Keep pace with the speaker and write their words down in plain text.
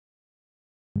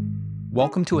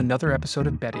Welcome to another episode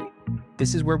of Betty.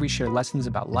 This is where we share lessons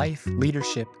about life,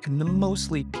 leadership, and the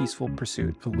mostly peaceful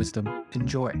pursuit of wisdom and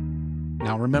joy.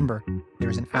 Now remember,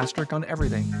 there's an asterisk on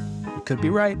everything. It could be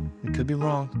right, it could be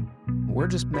wrong. We're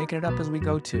just making it up as we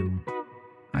go too.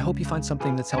 I hope you find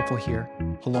something that's helpful here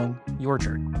along your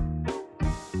journey.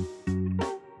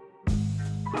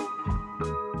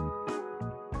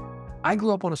 I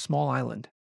grew up on a small island.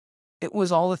 It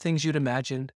was all the things you'd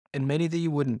imagined and many that you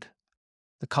wouldn't.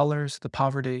 The colors, the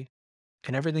poverty,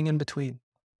 and everything in between.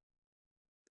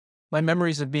 My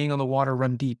memories of being on the water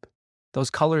run deep. Those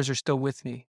colors are still with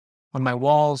me, on my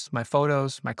walls, my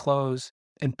photos, my clothes,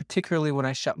 and particularly when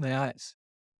I shut my eyes.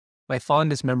 My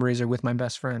fondest memories are with my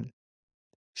best friend.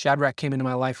 Shadrach came into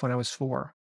my life when I was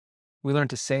 4. We learned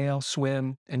to sail,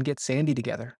 swim, and get sandy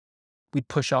together. We'd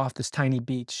push off this tiny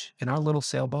beach in our little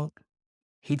sailboat.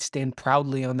 He'd stand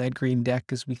proudly on that green deck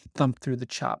as we thumped through the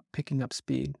chop, picking up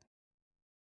speed.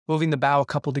 Moving the bow a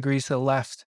couple degrees to the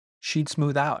left, she'd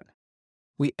smooth out.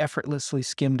 We effortlessly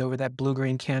skimmed over that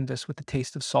blue-green canvas with the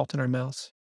taste of salt in our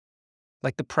mouths.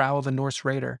 Like the prow of a Norse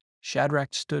raider,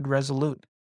 Shadrach stood resolute,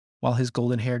 while his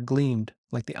golden hair gleamed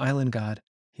like the island god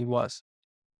he was.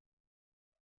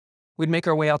 We'd make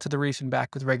our way out to the reef and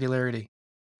back with regularity.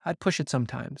 I'd push it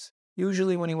sometimes,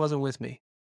 usually when he wasn't with me.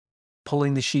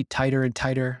 Pulling the sheet tighter and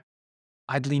tighter,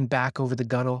 I'd lean back over the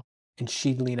gunwale, and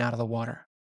she'd lean out of the water.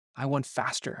 I went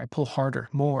faster, I pull harder,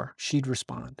 more, she'd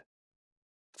respond.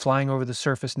 Flying over the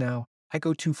surface now, I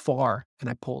go too far and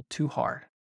I pull too hard.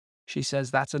 She says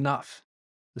that's enough.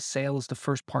 The sail is the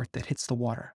first part that hits the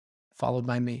water, followed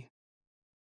by me.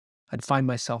 I'd find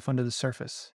myself under the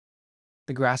surface.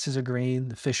 The grasses are green,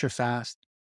 the fish are fast,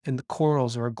 and the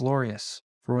corals are glorious,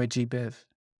 Roy G. Biv.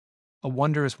 A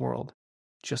wondrous world,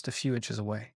 just a few inches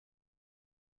away.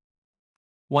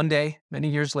 One day, many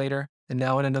years later, and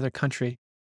now in another country,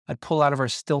 I'd pull out of our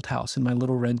stilt house in my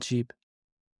little red Jeep.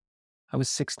 I was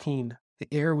 16. The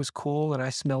air was cool and I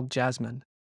smelled jasmine.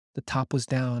 The top was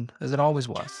down, as it always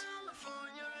was.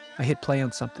 I hit play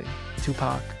on something.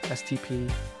 Tupac, STP,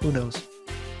 who knows?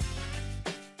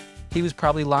 He was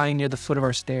probably lying near the foot of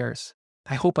our stairs.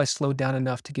 I hope I slowed down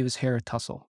enough to give his hair a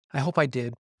tussle. I hope I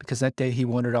did, because that day he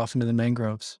wandered off into the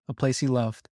mangroves, a place he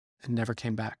loved, and never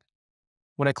came back.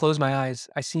 When I close my eyes,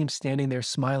 I see him standing there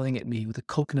smiling at me with a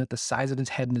coconut the size of his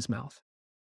head in his mouth.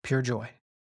 Pure joy.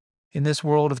 In this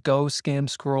world of go, scam,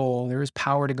 scroll, there is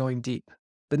power to going deep,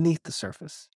 beneath the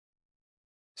surface.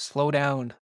 Slow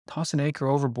down, toss an anchor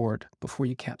overboard before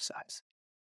you capsize.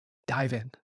 Dive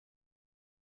in.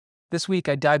 This week,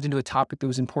 I dived into a topic that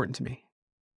was important to me.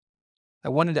 I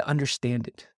wanted to understand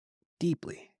it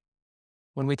deeply.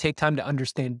 When we take time to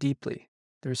understand deeply,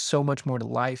 there's so much more to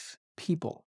life,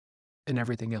 people, and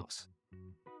everything else.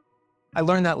 I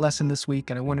learned that lesson this week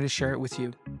and I wanted to share it with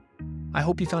you. I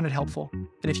hope you found it helpful.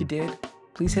 And if you did,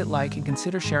 please hit like and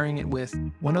consider sharing it with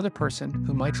one other person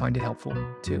who might find it helpful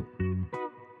too.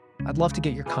 I'd love to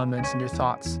get your comments and your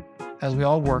thoughts as we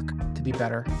all work to be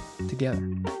better together.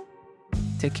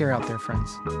 Take care out there,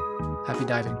 friends. Happy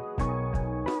diving.